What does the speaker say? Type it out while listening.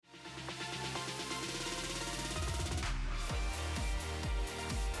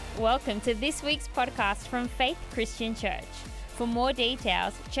Welcome to this week's podcast from Faith Christian Church. For more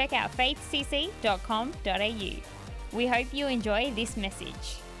details, check out faithcc.com.au. We hope you enjoy this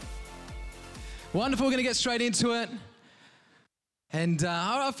message. Wonderful, we're going to get straight into it. And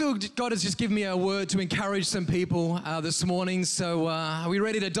I feel God has just given me a word to encourage some people this morning. So are we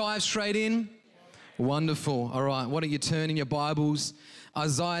ready to dive straight in? Wonderful. All right, why don't you turn in your Bibles,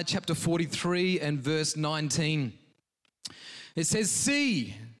 Isaiah chapter 43 and verse 19. It says,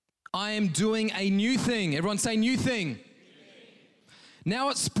 "See, I am doing a new thing." Everyone say new thing. "Now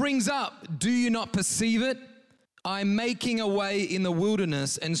it springs up. Do you not perceive it? I'm making a way in the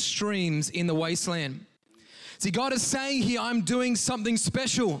wilderness and streams in the wasteland." See, God is saying here, I'm doing something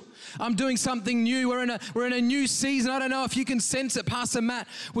special. I'm doing something new. We're in a new season. I don't know if you can sense it. Pastor Matt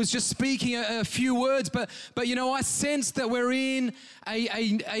was just speaking a few words, but you know, I sense that we're in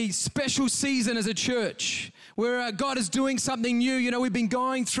a special season as a church where God is doing something new. You know, we've been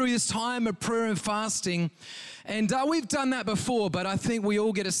going through this time of prayer and fasting, and we've done that before, but I think we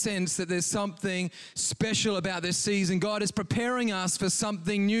all get a sense that there's something special about this season. God is preparing us for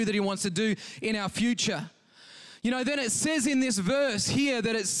something new that He wants to do in our future. You know, then it says in this verse here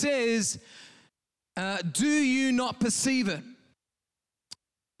that it says, do you not perceive it?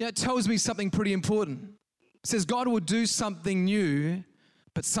 Yeah, it tells me something pretty important. It says God will do something new,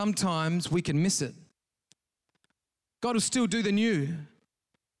 but sometimes we can miss it. God will still do the new.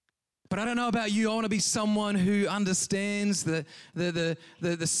 But I don't know about you, I want to be someone who understands the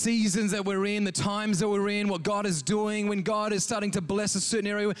seasons that we're in, the times that we're in, what God is doing, when God is starting to bless a certain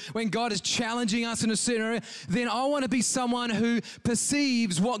area, when God is challenging us in a certain area, then I want to be someone who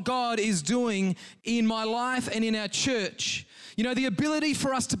perceives what God is doing in my life and in our church. You know, the ability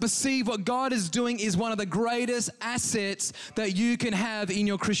for us to perceive what God is doing is one of the greatest assets that you can have in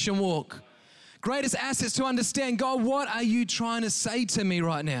your Christian walk. Greatest assets to understand, God, what are you trying to say to me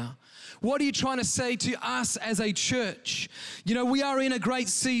right now? What are you trying to say to us as a church? You know, we are in a great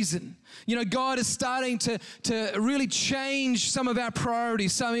season. You know, God is starting to really change some of our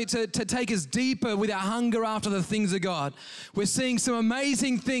priorities, something to take us deeper with our hunger after the things of God. We're seeing some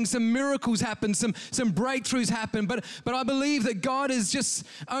amazing things, some miracles happen, some breakthroughs happen, but I believe that God is just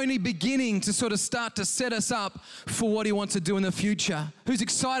only beginning to sort of start to set us up for what He wants to do in the future. Who's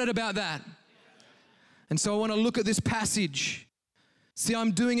excited about that? And so I want to look at this passage. See,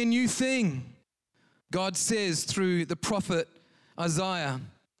 I'm doing a new thing, God says through the prophet Isaiah.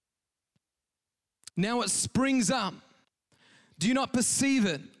 Now it springs up. Do you not perceive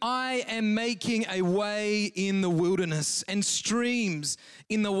it? I am making a way in the wilderness and streams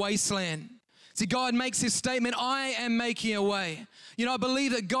in the wasteland. See, God makes this statement, I am making a way. You know, I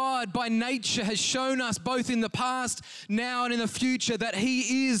believe that God by nature has shown us both in the past, now and in the future that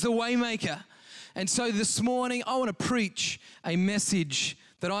He is the waymaker. And so this morning, I want to preach a message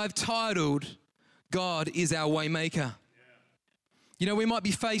that I've titled, God is our waymaker. You know, we might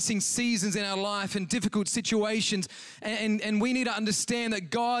be facing seasons in our life and difficult situations, and we need to understand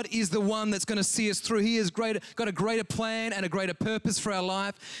that God is the one that's going to see us through. He has got a greater plan and a greater purpose for our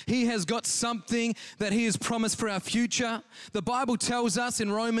life. He has got something that He has promised for our future. The Bible tells us in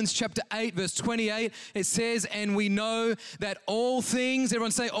Romans chapter 8, verse 28, it says, and we know that all things,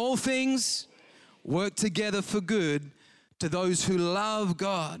 everyone say all things, work together for good to those who love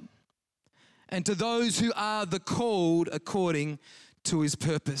God and to those who are the called according to His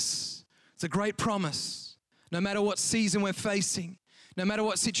purpose. It's a great promise. No matter what season we're facing, no matter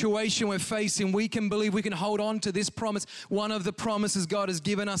what situation we're facing, we can believe, we can hold on to this promise. One of the promises God has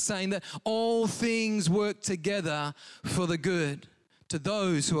given us saying that all things work together for the good to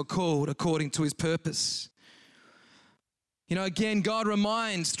those who are called according to His purpose. You know, again, God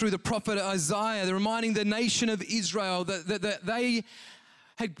reminds through the prophet Isaiah, they're reminding the nation of Israel that they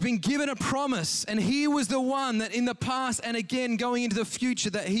had been given a promise, and He was the one that in the past and again going into the future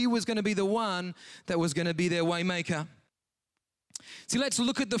that He was going to be the one that was going to be their waymaker. See, let's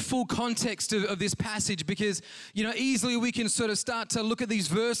look at the full context of this passage because, you know, easily we can sort of start to look at these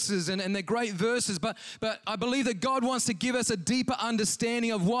verses and they're great verses, but I believe that God wants to give us a deeper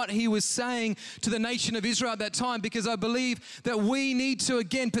understanding of what He was saying to the nation of Israel at that time, because I believe that we need to,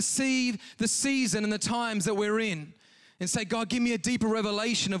 again, perceive the season and the times that we're in and say, God, give me a deeper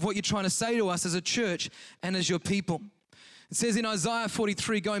revelation of what you're trying to say to us as a church and as your people. It says in Isaiah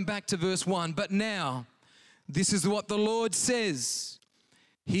 43, going back to verse 1, but now, this is what the Lord says.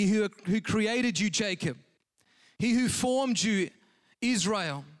 He who created you, Jacob, He who formed you,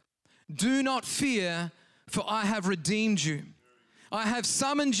 Israel, do not fear, for I have redeemed you. I have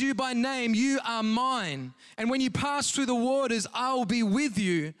summoned you by name. You are mine. And when you pass through the waters, I will be with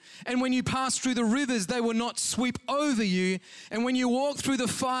you. And when you pass through the rivers, they will not sweep over you. And when you walk through the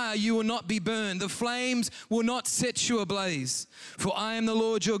fire, you will not be burned. The flames will not set you ablaze. For I am the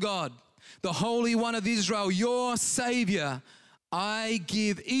Lord your God, the Holy One of Israel, your Savior. I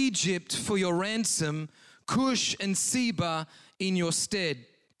give Egypt for your ransom, Cush and Seba in your stead.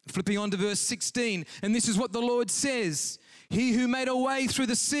 Flipping on to verse 16, and this is what the Lord says. He who made a way through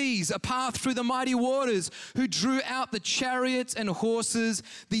the seas, a path through the mighty waters, who drew out the chariots and horses,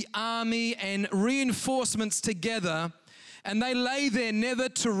 the army and reinforcements together, and they lay there never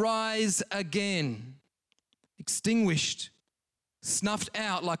to rise again. Extinguished, snuffed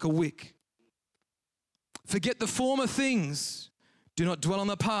out like a wick. Forget the former things. Do not dwell on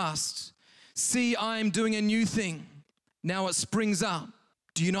the past. See, I am doing a new thing. Now it springs up.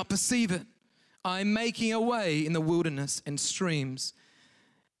 Do you not perceive it? I am making a way in the wilderness and streams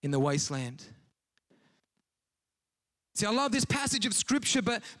in the wasteland. See, I love this passage of scripture,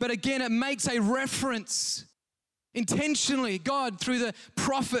 but again, it makes a reference intentionally. God, through the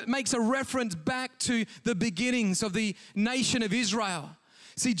prophet, makes a reference back to the beginnings of the nation of Israel.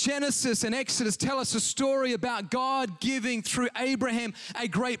 See, Genesis and Exodus tell us a story about God giving through Abraham a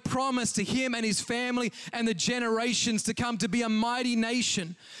great promise to him and his family and the generations to come to be a mighty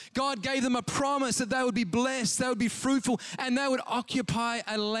nation. God gave them a promise that they would be blessed, they would be fruitful, and they would occupy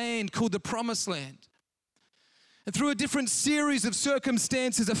a land called the Promised Land. And through a different series of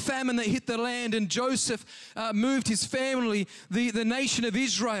circumstances, a famine that hit the land, and Joseph moved his family, the nation of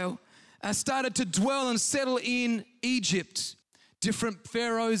Israel, started to dwell and settle in Egypt. Different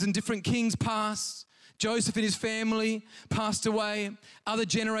pharaohs and different kings passed. Joseph and his family passed away. Other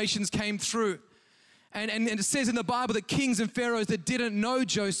generations came through. And it says in the Bible that kings and pharaohs that didn't know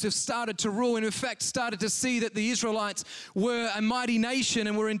Joseph started to rule, and in fact started to see that the Israelites were a mighty nation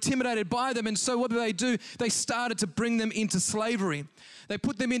and were intimidated by them. And so what do? They started to bring them into slavery. They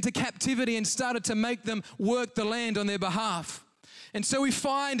put them into captivity and started to make them work the land on their behalf. And so we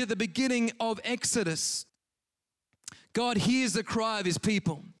find at the beginning of Exodus, God hears the cry of his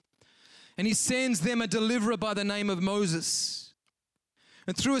people, and he sends them a deliverer by the name of Moses.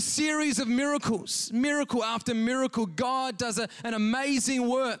 And through a series of miracles, miracle after miracle, God does an amazing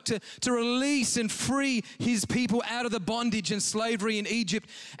work to release and free his people out of the bondage and slavery in Egypt.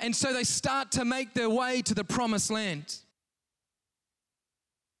 And so they start to make their way to the Promised Land.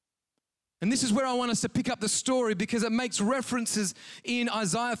 And this is where I want us to pick up the story, because it makes references in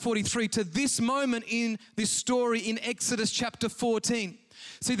Isaiah 43 to this moment in this story in Exodus chapter 14.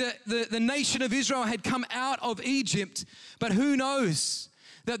 See, the nation of Israel had come out of Egypt, but who knows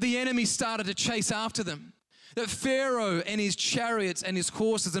that the enemy started to chase after them. That Pharaoh and his chariots and his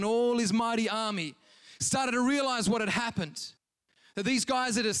horses and all his mighty army started to realize what had happened. That these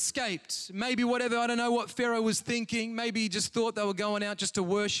guys had escaped. Maybe whatever, I don't know what Pharaoh was thinking. Maybe he just thought they were going out just to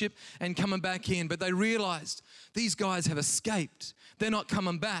worship and coming back in. But they realized these guys have escaped. They're not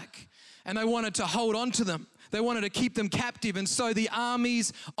coming back. And they wanted to hold on to them. They wanted to keep them captive. And so the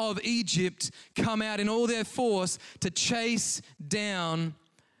armies of Egypt come out in all their force to chase down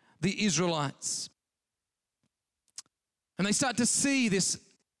the Israelites. And they start to see this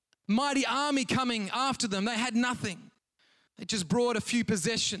mighty army coming after them. They had nothing. They just brought a few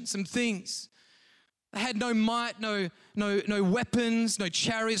possessions, some things. They had no might, no weapons, no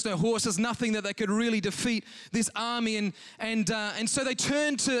chariots, no horses, nothing that they could really defeat this army. And so they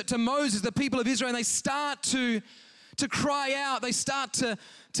turn to Moses, the people of Israel, and they start to cry out. They start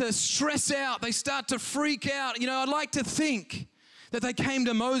to stress out. They start to freak out. You know, I'd like to think that they came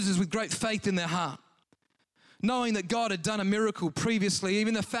to Moses with great faith in their heart, knowing that God had done a miracle previously.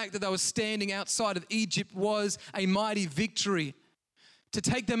 Even the fact that they were standing outside of Egypt was a mighty victory to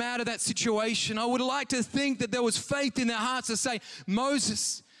take them out of that situation. I would like to think that there was faith in their hearts to say,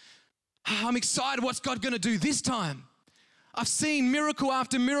 Moses, I'm excited. What's God going to do this time? I've seen miracle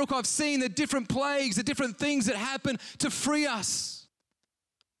after miracle. I've seen the different plagues, the different things that happen to free us.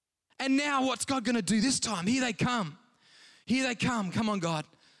 And now what's God going to do this time? Here they come. Here they come. Come on, God.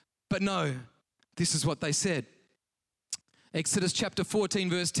 But no, this is what they said. Exodus chapter 14,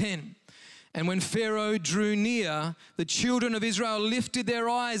 verse 10. And when Pharaoh drew near, the children of Israel lifted their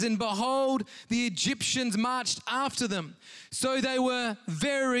eyes, and behold, the Egyptians marched after them. So they were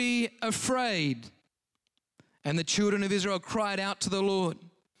very afraid. And the children of Israel cried out to the Lord.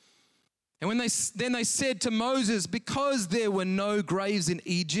 And then they said to Moses, because there were no graves in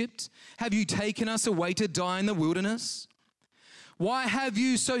Egypt, have you taken us away to die in the wilderness? Why have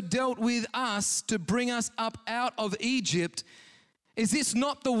you so dealt with us to bring us up out of Egypt? Is this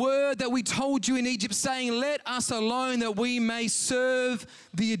not the word that we told you in Egypt, saying, let us alone that we may serve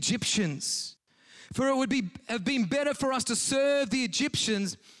the Egyptians? For it would have been better for us to serve the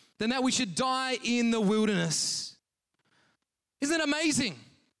Egyptians than that we should die in the wilderness. Isn't it amazing?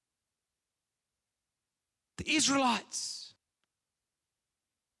 The Israelites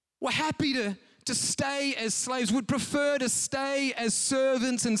were happy to stay as slaves, would prefer to stay as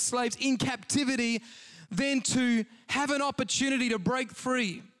servants and slaves in captivity than to have an opportunity to break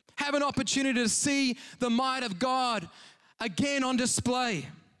free, have an opportunity to see the might of God again on display.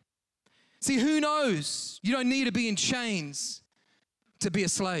 See, who knows? You don't need to be in chains to be a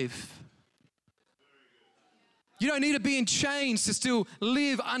slave. You don't need to be in chains to still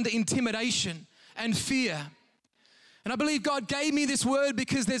live under intimidation and fear. And I believe God gave me this word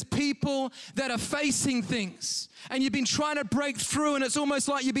because there's people that are facing things and you've been trying to break through, and it's almost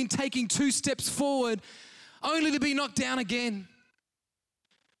like you've been taking 2 steps forward only to be knocked down again.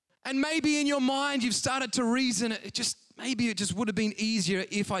 And maybe in your mind you've started to reason, maybe it just would have been easier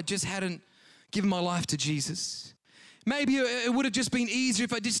if I just hadn't given my life to Jesus. Maybe it would have just been easier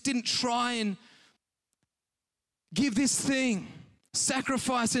if I just didn't try and give this thing,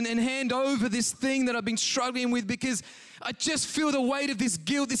 sacrifice and hand over this thing that I've been struggling with, because I just feel the weight of this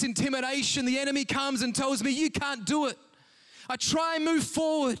guilt, this intimidation. The enemy comes and tells me, you can't do it. I try and move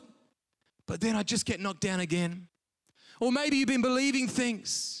forward, but then I just get knocked down again. Or maybe you've been believing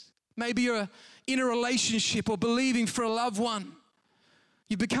things. Maybe you're in a relationship or believing for a loved one.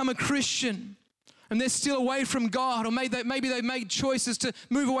 You've become a Christian and they're still away from God, or maybe they've made choices to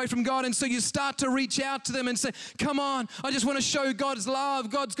move away from God, and so you start to reach out to them and say, come on, I just want to show God's love.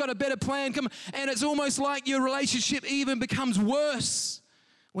 God's got a better plan. Come on. And it's almost like your relationship even becomes worse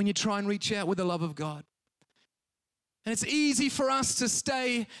when you try and reach out with the love of God. And it's easy for us to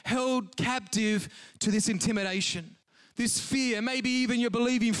stay held captive to this intimidation, this fear. Maybe even you're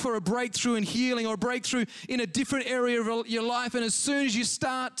believing for a breakthrough in healing or a breakthrough in a different area of your life, and as soon as you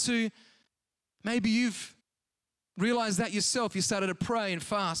start to, maybe you've realized that yourself. You started to pray and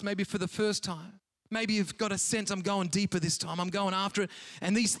fast, maybe for the first time. Maybe you've got a sense, I'm going deeper this time. I'm going after it.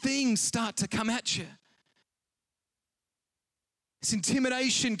 And these things start to come at you. This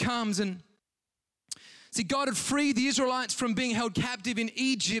intimidation comes, and see, God had freed the Israelites from being held captive in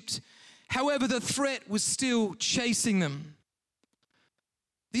Egypt. However, the threat was still chasing them.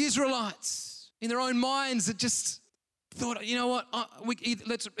 The Israelites, in their own minds, had just thought, you know what,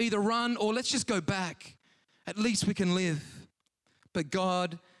 let's either run or let's just go back. At least we can live. But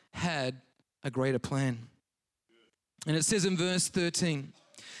God had a greater plan. And it says in verse 13,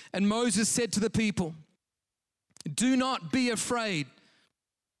 and Moses said to the people, do not be afraid.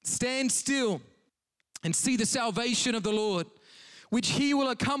 Stand still and see the salvation of the Lord, which he will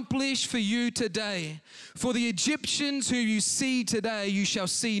accomplish for you today. For the Egyptians who you see today, you shall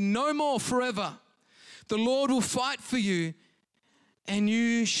see no more forever. The Lord will fight for you, and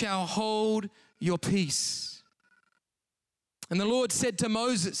you shall hold your peace. And the Lord said to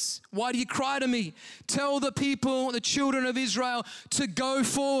Moses, why do you cry to me? Tell the people, the children of Israel, to go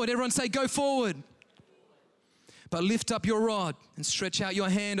forward. Everyone say, go forward. But lift up your rod and stretch out your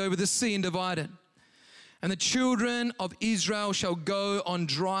hand over the sea and divide it. And the children of Israel shall go on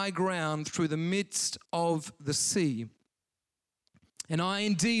dry ground through the midst of the sea. And I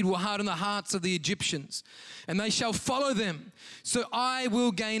indeed will harden the hearts of the Egyptians, and they shall follow them. So I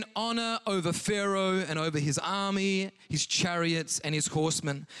will gain honor over Pharaoh and over his army, his chariots, and his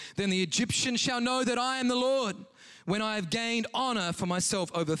horsemen. Then the Egyptians shall know that I am the Lord, when I have gained honor for myself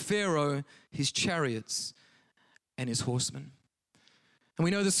over Pharaoh, his chariots, and his horsemen. And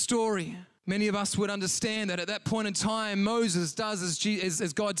we know the story. Many of us would understand that at that point in time, Moses does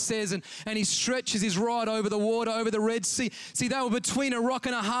as God says, and he stretches his rod over the water, over the Red Sea. See, they were between a rock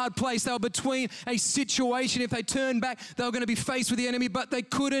and a hard place. They were between a situation. If they turned back, they were going to be faced with the enemy, but they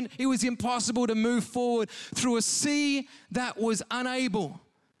couldn't. It was impossible to move forward through a sea that was unable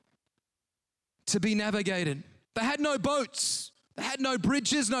to be navigated. They had no boats. They had no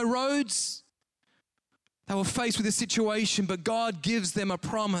bridges, no roads. They were faced with a situation, but God gives them a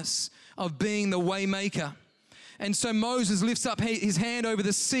promise of being the way maker. And so Moses lifts up his hand over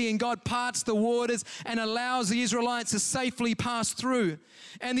the sea, and God parts the waters and allows the Israelites to safely pass through.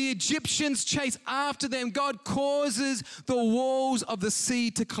 And the Egyptians chase after them. God causes the walls of the sea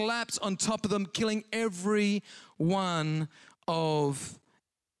to collapse on top of them, killing every one of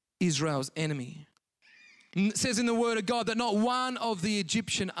Israel's enemy. And it says in the word of God that not one of the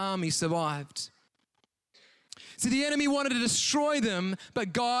Egyptian army survived. See, the enemy wanted to destroy them,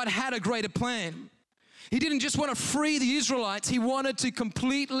 but God had a greater plan. He didn't just want to free the Israelites. He wanted to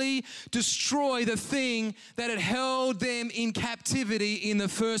completely destroy the thing that had held them in captivity in the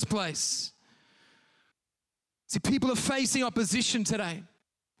first place. See, people are facing opposition today.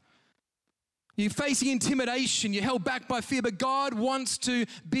 You're facing intimidation. You're held back by fear, but God wants to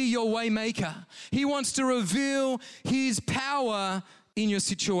be your way maker. He wants to reveal His power in your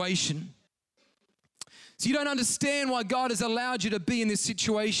situation. So you don't understand why God has allowed you to be in this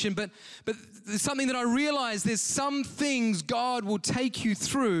situation, but there's something that I realize, there's some things God will take you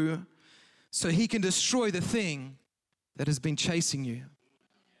through so He can destroy the thing that has been chasing you.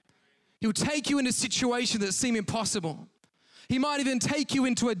 He'll take you into situations that seem impossible. He might even take you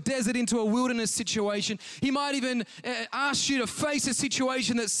into a desert, into a wilderness situation. He might even ask you to face a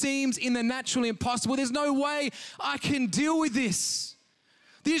situation that seems in the natural impossible. There's no way I can deal with this.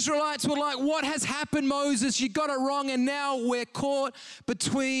 The Israelites were like, what has happened, Moses? You got it wrong, and now we're caught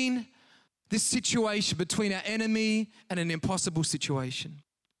between this situation, between our enemy and an impossible situation.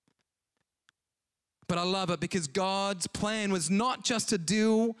 But I love it because God's plan was not just to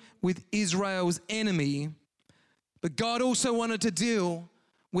deal with Israel's enemy, but God also wanted to deal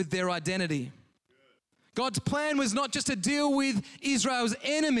with their identity. God's plan was not just to deal with Israel's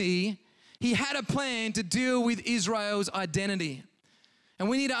enemy, He had a plan to deal with Israel's identity. And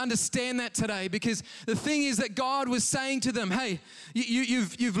we need to understand that today, because the thing is that God was saying to them, hey,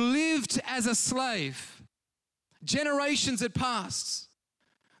 you've lived as a slave. Generations had passed.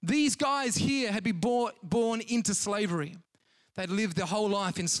 These guys here had been born into slavery. They'd lived their whole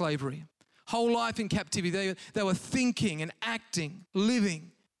life in slavery, whole life in captivity. They were thinking and acting,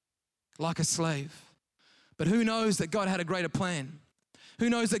 living like a slave. But who knows that God had a greater plan? Who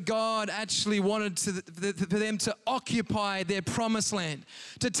knows that God actually wanted for them to occupy their promised land,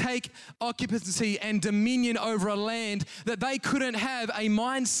 to take occupancy and dominion over a land that they couldn't have a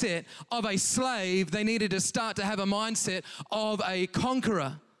mindset of a slave. They needed to start to have a mindset of a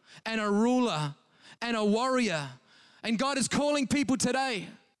conqueror and a ruler and a warrior. And God is calling people today.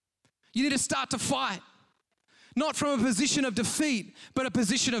 You need to start to fight. Not from a position of defeat, but a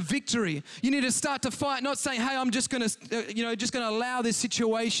position of victory. You need to start to fight, not saying, hey, I'm just going to allow this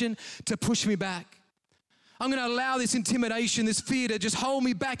situation to push me back. I'm going to allow this intimidation, this fear to just hold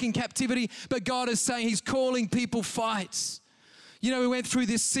me back in captivity. But God is saying He's calling people fights. You know, we went through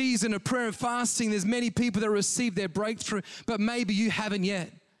this season of prayer and fasting. There's many people that received their breakthrough, but maybe you haven't yet.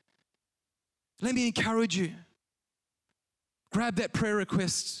 Let me encourage you. Grab that prayer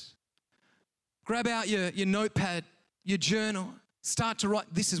request. Grab out your notepad, your journal. Start to write,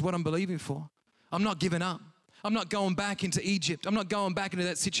 this is what I'm believing for. I'm not giving up. I'm not going back into Egypt. I'm not going back into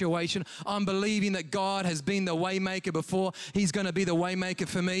that situation. I'm believing that God has been the way maker before. He's going to be the way maker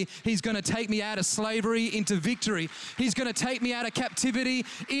for me. He's going to take me out of slavery into victory. He's going to take me out of captivity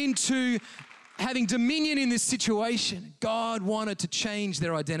into having dominion in this situation. God wanted to change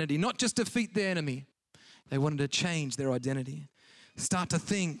their identity, not just defeat the enemy. They wanted to change their identity. Start to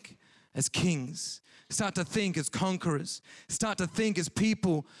think as kings. Start to think as conquerors. Start to think as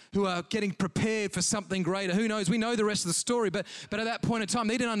people who are getting prepared for something greater. Who knows? We know the rest of the story, but at that point in time,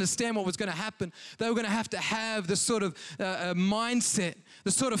 they didn't understand what was going to happen. They were going to have the sort of mindset,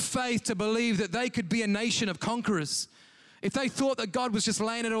 the sort of faith to believe that they could be a nation of conquerors. If they thought that God was just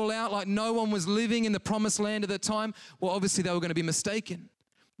laying it all out like no one was living in the promised land at the time, well, obviously they were going to be mistaken.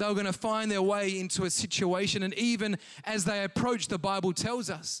 They were going to find their way into a situation, and even as they approached, the Bible tells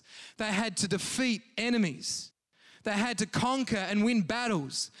us, they had to defeat enemies. They had to conquer and win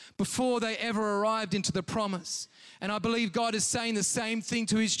battles before they ever arrived into the promise. And I believe God is saying the same thing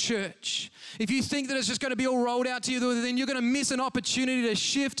to His church. If you think that it's just going to be all rolled out to you, then you're going to miss an opportunity to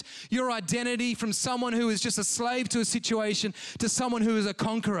shift your identity from someone who is just a slave to a situation to someone who is a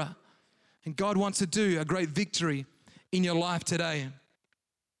conqueror. And God wants to do a great victory in your life today.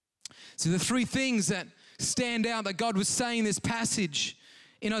 So the three things that stand out that God was saying in this passage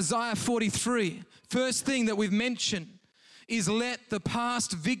in Isaiah 43, first thing that we've mentioned is let the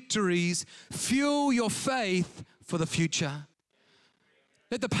past victories fuel your faith for the future.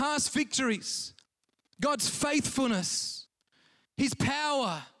 Let the past victories, God's faithfulness, His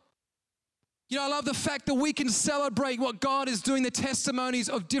power. You know, I love the fact that we can celebrate what God is doing, the testimonies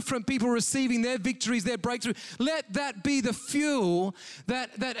of different people receiving their victories, their breakthrough. Let that be the fuel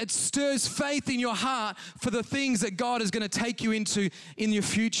that it stirs faith in your heart for the things that God is going to take you into in your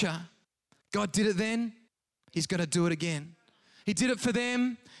future. God did it then, He's going to do it again. He did it for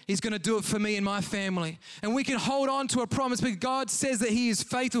them, He's going to do it for me and my family. And we can hold on to a promise because God says that He is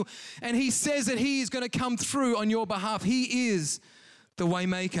faithful, and He says that He is going to come through on your behalf. He is the way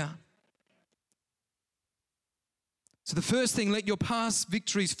maker. So the first thing, let your past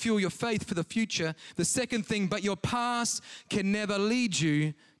victories fuel your faith for the future. The second thing, but your past can never lead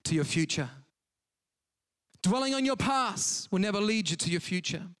you to your future. Dwelling on your past will never lead you to your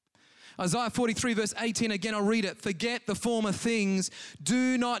future. Isaiah 43 verse 18, again I'll read it. Forget the former things.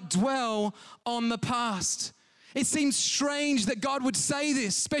 Do not dwell on the past. It seems strange that God would say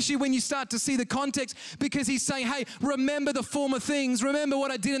this, especially when you start to see the context, because he's saying, hey, remember the former things. Remember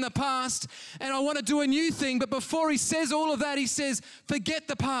what I did in the past, and I want to do a new thing. But before he says all of that, he says, forget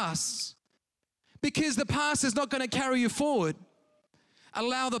the past, because the past is not going to carry you forward.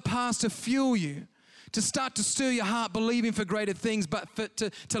 Allow the past to fuel you, to start to stir your heart, believing for greater things, but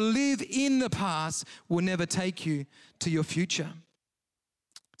to live in the past will never take you to your future.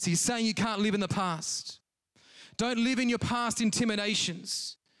 So he's saying you can't live in the past. Don't live in your past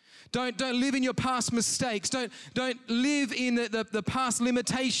intimidations. Don't live in your past mistakes. Don't live in the past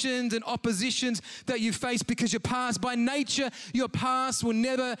limitations and oppositions that you face, because your past, by nature, your past will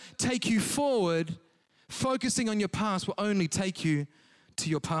never take you forward. Focusing on your past will only take you to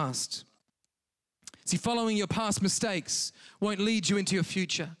your past. See, following your past mistakes won't lead you into your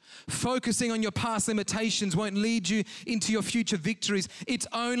future. Focusing on your past limitations won't lead you into your future victories. It's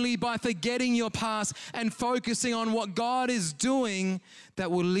only by forgetting your past and focusing on what God is doing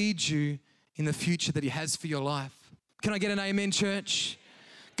that will lead you in the future that he has for your life. Can I get an amen, church?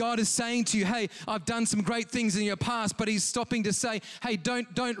 God is saying to you, hey, I've done some great things in your past, but he's stopping to say, hey, don't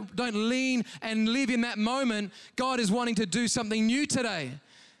lean and live in that moment. God is wanting to do something new today.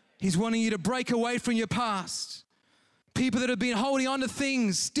 He's wanting you to break away from your past. People that have been holding on to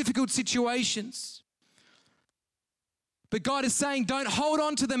things, difficult situations. But God is saying, don't hold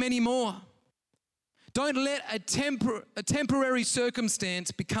on to them anymore. Don't let a temporary circumstance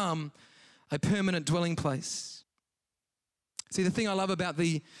become a permanent dwelling place. See, the thing I love about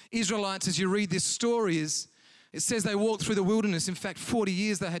the Israelites as you read this story is it says they walked through the wilderness. In fact, 40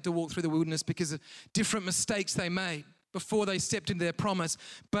 years they had to walk through the wilderness because of different mistakes they made before they stepped into their promise.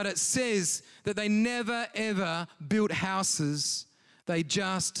 But it says that they never ever built houses. They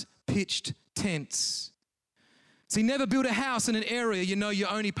just pitched tents. See, never build a house in an area you know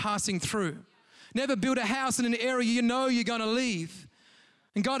you're only passing through. Never build a house in an area you know you're going to leave.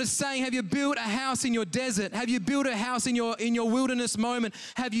 And God is saying, have you built a house in your desert? Have you built a house in your wilderness moment?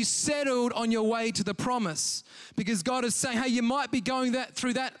 Have you settled on your way to the promise? Because God is saying, hey, you might be going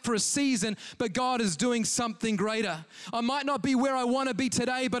through that for a season, but God is doing something greater. I might not be where I want to be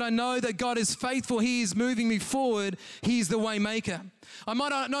today, but I know that God is faithful. He is moving me forward. He's the way maker. I might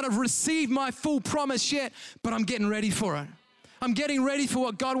not have received my full promise yet, but I'm getting ready for it. I'm getting ready for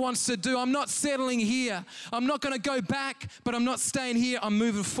what God wants to do. I'm not settling here. I'm not going to go back, but I'm not staying here. I'm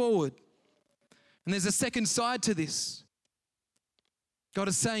moving forward. And there's a second side to this. God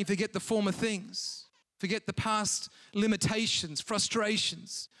is saying, forget the former things. Forget the past limitations,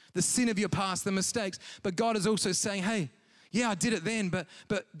 frustrations, the sin of your past, the mistakes. But God is also saying, hey, yeah, I did it then, but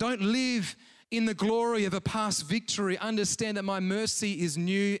don't live in the glory of a past victory. Understand that my mercy is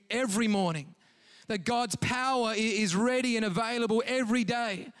new every morning. That God's power is ready and available every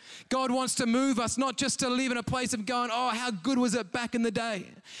day. God wants to move us, not just to live in a place of going, oh, how good was it back in the day?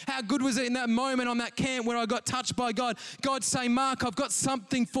 How good was it in that moment on that camp where I got touched by God? God's saying, Mark, I've got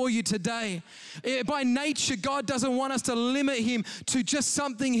something for you today. By nature, God doesn't want us to limit him to just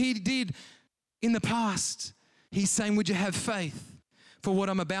something he did in the past. He's saying, would you have faith for what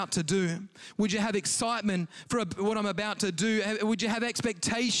I'm about to do? Would you have excitement for what I'm about to do? Would you have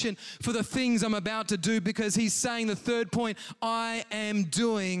expectation for the things I'm about to do? Because he's saying, the third point, I am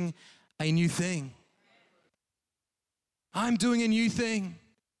doing a new thing. I'm doing a new thing.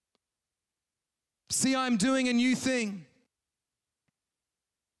 See, I'm doing a new thing.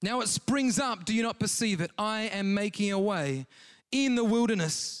 Now it springs up. Do you not perceive it? I am making a way in the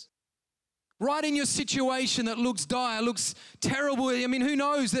wilderness. Right in your situation that looks dire, looks terrible. I mean, who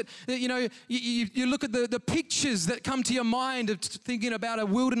knows that you know, you look at the pictures that come to your mind of thinking about a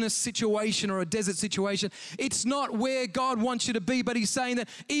wilderness situation or a desert situation. It's not where God wants you to be, but he's saying that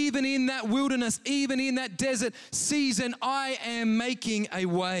even in that wilderness, even in that desert season, I am making a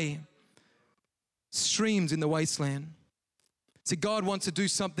way. Streams in the wasteland. See, God wants to do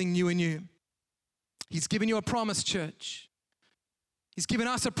something new in you. He's given you a promise, church. He's given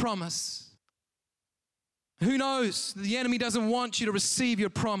us a promise. Who knows? The enemy doesn't want you to receive your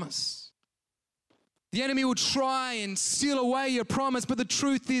promise. The enemy will try and steal away your promise, but the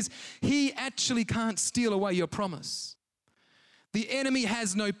truth is, he actually can't steal away your promise. The enemy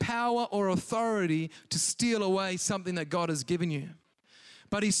has no power or authority to steal away something that God has given you.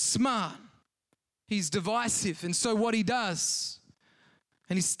 But he's smart. He's divisive. And so what he does,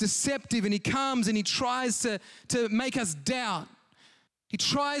 And he's deceptive, and he comes and he tries to make us doubt. He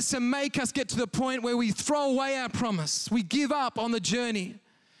tries to make us get to the point where we throw away our promise. We give up on the journey.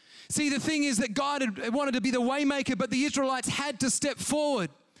 See, the thing is that God had wanted to be the waymaker, but the Israelites had to step forward.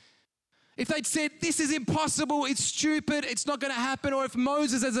 If they'd said, this is impossible, it's stupid, it's not going to happen, or if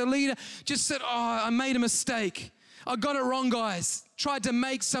Moses as a leader just said, I made a mistake. I got it wrong, guys. Tried to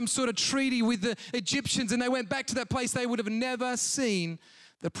make some sort of treaty with the Egyptians, and they went back to that place, they would have never seen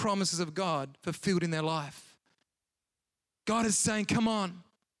the promises of God fulfilled in their life. God is saying, come on,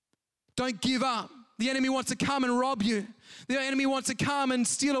 don't give up. The enemy wants to come and rob you. The enemy wants to come and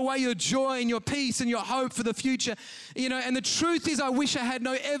steal away your joy and your peace and your hope for the future. And the truth is, I wish I had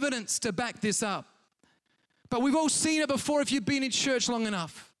no evidence to back this up. But we've all seen it before if you've been in church long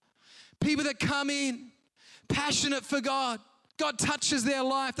enough. People that come in, passionate for God. God touches their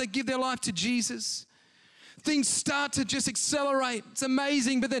life. They give their life to Jesus. Things start to just accelerate. It's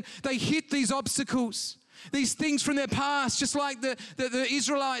amazing, but then they hit these obstacles, these things from their past, just like the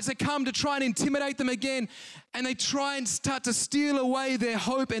Israelites that come to try and intimidate them again, and they try and start to steal away their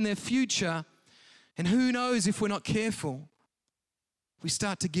hope and their future. And who knows, if we're not careful, we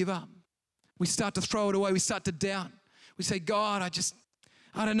start to give up. We start to throw it away. We start to doubt. We say, God,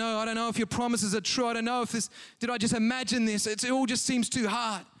 I don't know. I don't know if your promises are true. I don't know if did I just imagine this? It all just seems too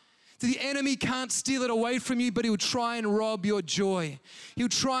hard. The enemy can't steal it away from you, but he'll try and rob your joy. He'll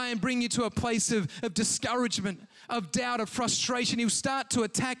try and bring you to a place of discouragement, of doubt, of frustration. He'll start to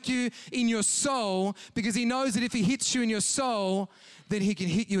attack you in your soul because he knows that if he hits you in your soul, then he can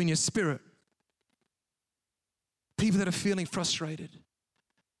hit you in your spirit. People that are feeling frustrated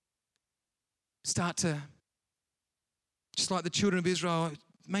start to, just like the children of Israel,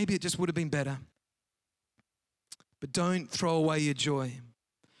 maybe it just would have been better. But don't throw away your joy.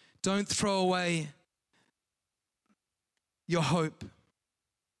 Don't throw away your hope.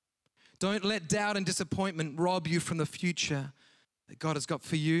 Don't let doubt and disappointment rob you from the future that God has got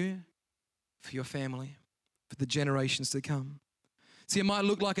for you, for your family, for the generations to come. See, it might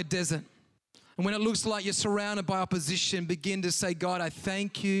look like a desert. And when it looks like you're surrounded by opposition, begin to say, God, I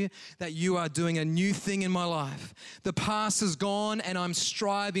thank you that you are doing a new thing in my life. The past is gone and I'm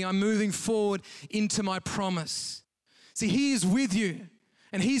striving. I'm moving forward into my promise. See, he is with you.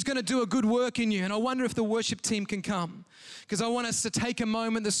 And he's going to do a good work in you. And I wonder if the worship team can come. Because I want us to take a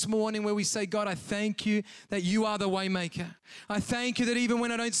moment this morning where we say, God, I thank you that you are the waymaker. I thank you that even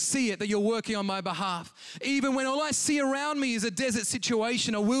when I don't see it, that you're working on my behalf. Even when all I see around me is a desert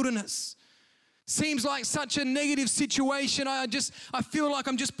situation, a wilderness. Seems like such a negative situation. I feel like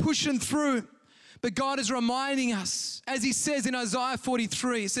I'm just pushing through. But God is reminding us, as he says in Isaiah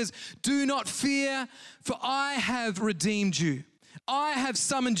 43, it says, do not fear, for I have redeemed you. I have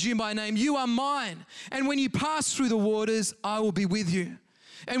summoned you by name. You are mine. And when you pass through the waters, I will be with you.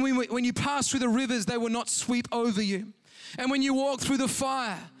 And when you pass through the rivers, they will not sweep over you. And when you walk through the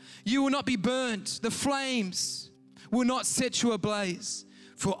fire, you will not be burned. The flames will not set you ablaze.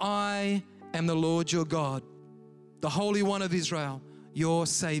 For I am the Lord your God, the Holy One of Israel, your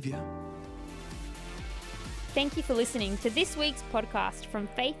Savior. Thank you for listening to this week's podcast from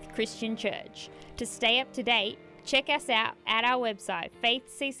Faith Christian Church. To stay up to date, check us out at our website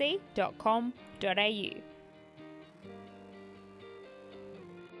faithcc.com.au.